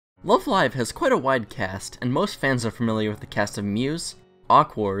Love Live has quite a wide cast, and most fans are familiar with the cast of Muse,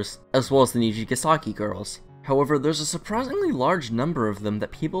 Aqours, as well as the Nijigasaki girls. However, there's a surprisingly large number of them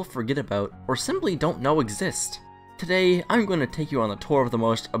that people forget about or simply don't know exist. Today, I'm going to take you on a tour of the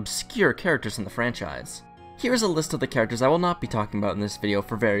most obscure characters in the franchise. Here's a list of the characters I will not be talking about in this video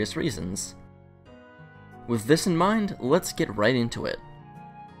for various reasons. With this in mind, let's get right into it.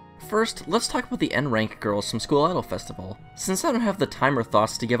 First, let's talk about the N-Rank girls from School Idol Festival. Since I don't have the time or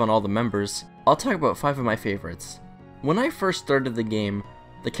thoughts to give on all the members, I'll talk about 5 of my favorites. When I first started the game,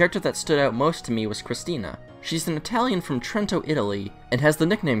 the character that stood out most to me was Christina. She's an Italian from Trento, Italy, and has the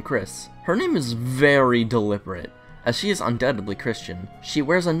nickname Chris. Her name is very deliberate, as she is undoubtedly Christian. She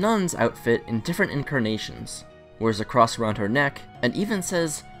wears a nun's outfit in different incarnations, wears a cross around her neck, and even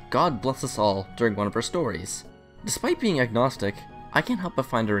says, "God bless us all," during one of her stories. Despite being agnostic, I can't help but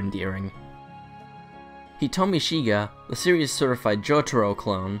find her endearing. Hitomi Shiga, the series certified Jotaro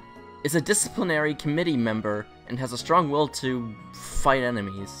clone, is a disciplinary committee member and has a strong will to fight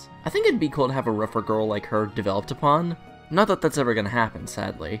enemies. I think it'd be cool to have a rougher girl like her developed upon. Not that that's ever gonna happen,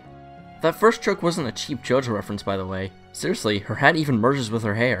 sadly. That first joke wasn't a cheap JoJo reference, by the way. Seriously, her hat even merges with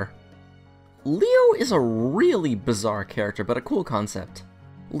her hair. Leo is a really bizarre character, but a cool concept.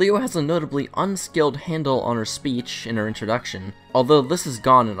 Leo has a notably unskilled handle on her speech in her introduction, although this is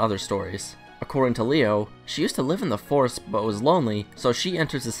gone in other stories. According to Leo, she used to live in the forest but was lonely, so she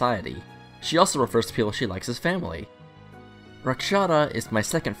entered society. She also refers to people she likes as family. Rakshata is my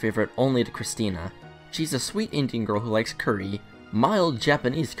second favorite, only to Christina. She's a sweet Indian girl who likes curry, mild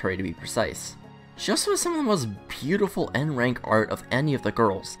Japanese curry to be precise. She also has some of the most beautiful N-Rank art of any of the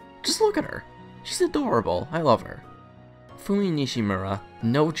girls. Just look at her. She's adorable. I love her. Fumi Nishimura,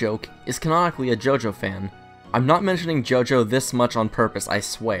 no joke, is canonically a JoJo fan. I'm not mentioning JoJo this much on purpose, I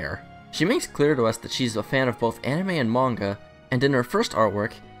swear. She makes clear to us that she's a fan of both anime and manga, and in her first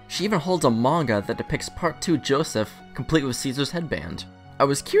artwork, she even holds a manga that depicts Part 2 Joseph, complete with Caesar's headband. I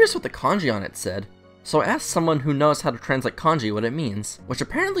was curious what the kanji on it said, so I asked someone who knows how to translate kanji what it means, which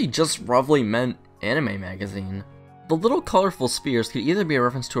apparently just roughly meant anime magazine. The little colorful spheres could either be a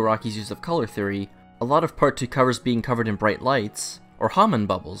reference to Araki's use of color theory, a lot of Part 2 covers being covered in bright lights, or Haman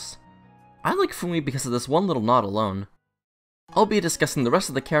bubbles. I like Fumi because of this one little nod alone. I'll be discussing the rest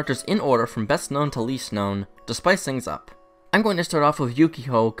of the characters in order from best known to least known, to spice things up. I'm going to start off with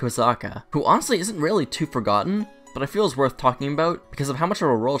Yukiho Kozaka, who honestly isn't really too forgotten, but I feel is worth talking about because of how much of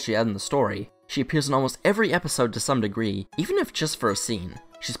a role she had in the story. She appears in almost every episode to some degree, even if just for a scene.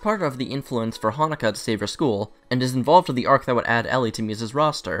 She's part of the influence for Hanukkah to save her school, and is involved in the arc that would add Ellie to Muse's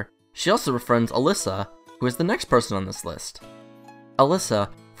roster. She also befriends Alyssa, who is the next person on this list. Alyssa,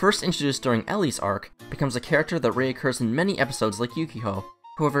 first introduced during Ellie's arc, becomes a character that reoccurs in many episodes like Yukiho.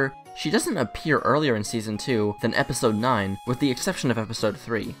 However, she doesn't appear earlier in Season 2 than Episode 9, with the exception of Episode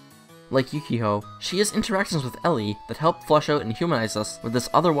 3. Like Yukiho, she has interactions with Ellie that help flesh out and humanize us with this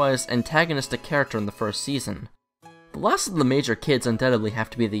otherwise antagonistic character in the first season. The last of the major kids undoubtedly have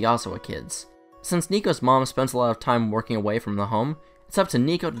to be the Yazawa kids. Since Nico's mom spends a lot of time working away from the home, it's up to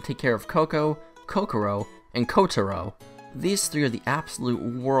Nico to take care of Coco, Kokoro, and Kotaro. These 3 are the absolute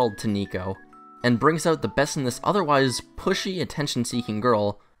world to Nico, and brings out the best in this otherwise pushy, attention-seeking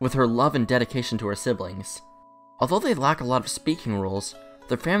girl with her love and dedication to her siblings. Although they lack a lot of speaking roles,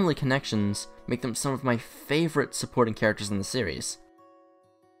 their family connections make them some of my favorite supporting characters in the series.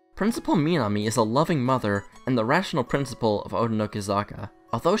 Principal Minami is a loving mother and the rational principal of Oda no Kizaka.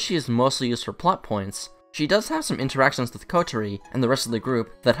 Although she is mostly used for plot points, she does have some interactions with Kotori and the rest of the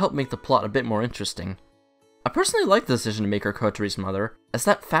group that help make the plot a bit more interesting. I personally like the decision to make her Kotori's mother, as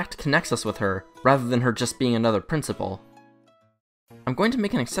that fact connects us with her, rather than her just being another principal. I'm going to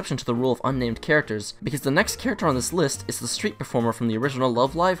make an exception to the rule of unnamed characters, because the next character on this list is the street performer from the original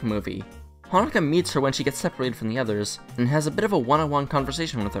Love Live movie. Hanukkah meets her when she gets separated from the others, and has a bit of a one-on-one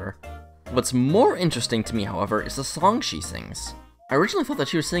conversation with her. What's more interesting to me, however, is the song she sings. I originally thought that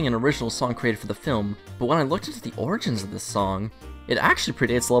she was singing an original song created for the film, but when I looked into the origins of this song, it actually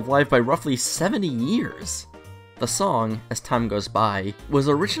predates Love Live by roughly 70 years. The song, as time goes by, was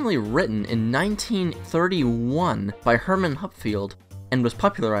originally written in 1931 by Herman Hupfield and was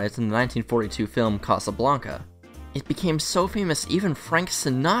popularized in the 1942 film Casablanca. It became so famous even Frank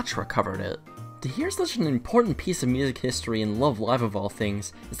Sinatra covered it. To hear such an important piece of music history in Love Live of all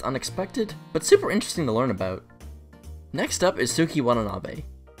things is unexpected, but super interesting to learn about. Next up is Suki Watanabe.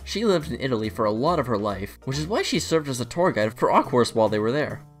 She lived in Italy for a lot of her life, which is why she served as a tour guide for Aqours while they were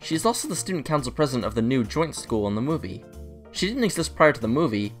there. She is also the student council president of the new joint school in the movie. She didn't exist prior to the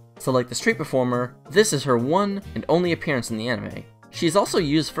movie, so like the street performer, this is her one and only appearance in the anime. She is also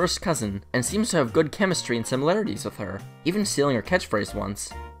Yu's first cousin, and seems to have good chemistry and similarities with her, even stealing her catchphrase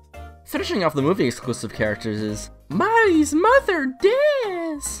once. Finishing off the movie exclusive characters is Mari's mother,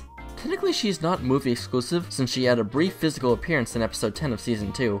 Des! Technically she's not movie exclusive since she had a brief physical appearance in episode 10 of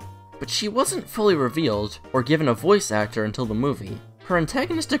season 2, but she wasn't fully revealed or given a voice actor until the movie. Her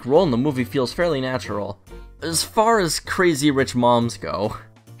antagonistic role in the movie feels fairly natural. As far as crazy rich moms go,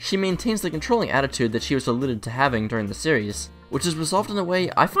 she maintains the controlling attitude that she was alluded to having during the series, which is resolved in a way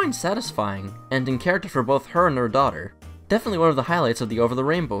I find satisfying and in character for both her and her daughter. Definitely one of the highlights of the Over the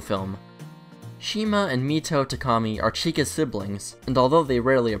Rainbow film. Shima and Mito Takami are Chika's siblings, and although they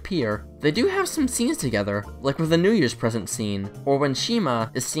rarely appear, they do have some scenes together, like with the New Year's present scene, or when Shima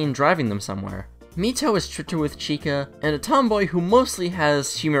is seen driving them somewhere. Mito is stricter with Chika, and a tomboy who mostly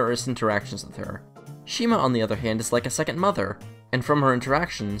has humorous interactions with her. Shima, on the other hand, is like a second mother, and from her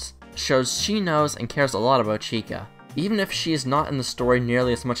interactions, shows she knows and cares a lot about Chika. Even if she is not in the story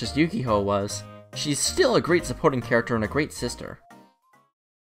nearly as much as Yukiko was, she's still a great supporting character and a great sister.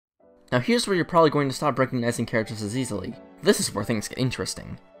 Now here's where you're probably going to stop recognizing characters as easily. This is where things get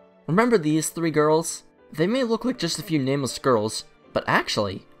interesting. Remember these three girls? They may look like just a few nameless girls, but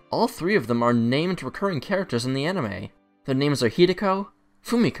actually, all three of them are named recurring characters in the anime. Their names are Hideko,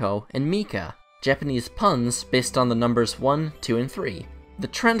 Fumiko, and Mika, Japanese puns based on the numbers 1, 2, and 3. The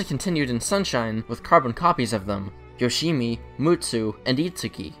trend continued in Sunshine with carbon copies of them, Yoshimi, Mutsu, and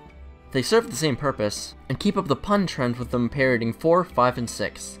Itsuki. They serve the same purpose, and keep up the pun trend with them parodying 4, 5, and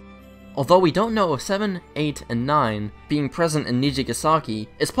 6. Although we don't know of 7, 8, and 9 being present in Nijigasaki,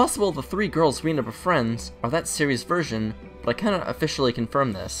 it's possible the three girls we end up with friends are that series version, but I cannot officially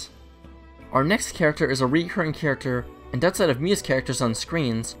confirm this. Our next character is a recurring character, and outside of Mia's characters on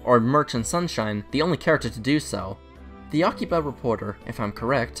screens, or Merch and Sunshine, the only character to do so. The Akiba reporter, if I'm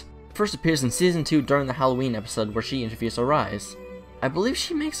correct, first appears in season 2 during the Halloween episode where she interviews Arise. I believe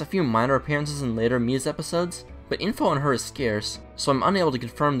she makes a few minor appearances in later Mia's episodes, but info on her is scarce, so I'm unable to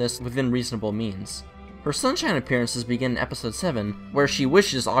confirm this within reasonable means. Her Sunshine appearances begin in episode 7, where she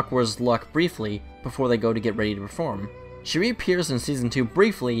wishes Aqours luck briefly before they go to get ready to perform. She reappears in season 2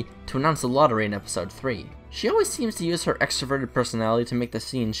 briefly to announce the lottery in episode 3. She always seems to use her extroverted personality to make the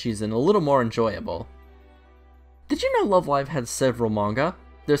scenes she's in a little more enjoyable. Did you know Love Live had several manga?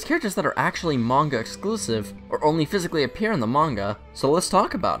 There's characters that are actually manga exclusive, or only physically appear in the manga, so let's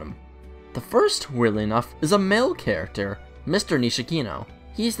talk about them. The first, weirdly enough, is a male character, Mr. Nishikino.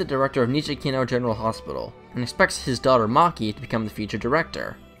 He's the director of Nishikino General Hospital, and expects his daughter Maki to become the future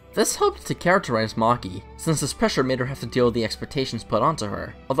director. This helped to characterize Maki, since this pressure made her have to deal with the expectations put onto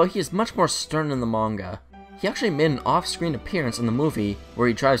her. Although he is much more stern in the manga, he actually made an off-screen appearance in the movie where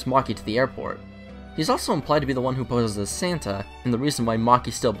he drives Maki to the airport. He's also implied to be the one who poses as Santa, and the reason why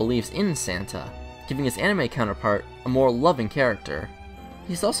Maki still believes in Santa, giving his anime counterpart a more loving character.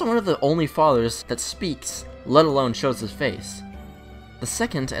 He's also one of the only fathers that speaks, let alone shows his face. The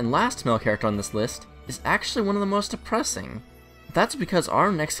second and last male character on this list is actually one of the most depressing. That's because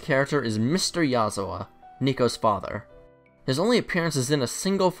our next character is Mr. Yazawa, Nico's father. His only appearance is in a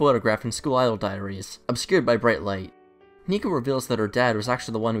single photograph in School Idol Diaries, obscured by bright light. Nico reveals that her dad was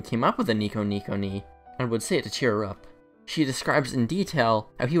actually the one who came up with the Nico Nico Ni, and would say it to cheer her up. She describes in detail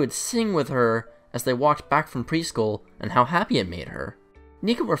how he would sing with her as they walked back from preschool, and how happy it made her.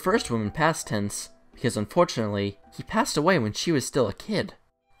 Nico refers to him in past tense, because unfortunately, he passed away when she was still a kid.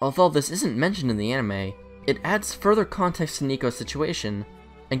 Although this isn't mentioned in the anime, it adds further context to Nico's situation,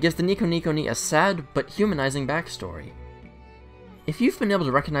 and gives the Nico Nico Ni a sad but humanizing backstory. If you've been able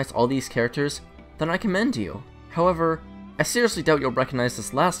to recognize all these characters, then I commend you. However, I seriously doubt you'll recognize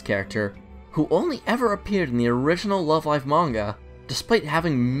this last character, who only ever appeared in the original Love Live manga, despite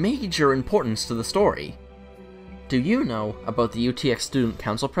having major importance to the story. Do you know about the UTX Student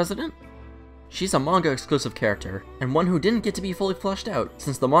Council President? She's a manga-exclusive character, and one who didn't get to be fully fleshed out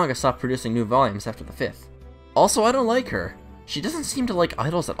since the manga stopped producing new volumes after the 5th. Also, I don't like her. She doesn't seem to like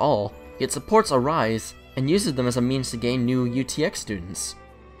idols at all, yet supports Arise, and uses them as a means to gain new UTX students.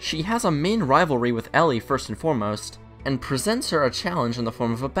 She has a main rivalry with Ellie first and foremost, and presents her a challenge in the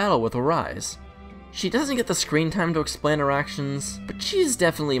form of a battle with Arise. She doesn't get the screen time to explain her actions, but she's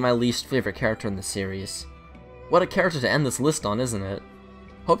definitely my least favorite character in the series. What a character to end this list on, isn't it?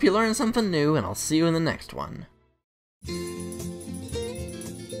 Hope you learned something new, and I'll see you in the next one.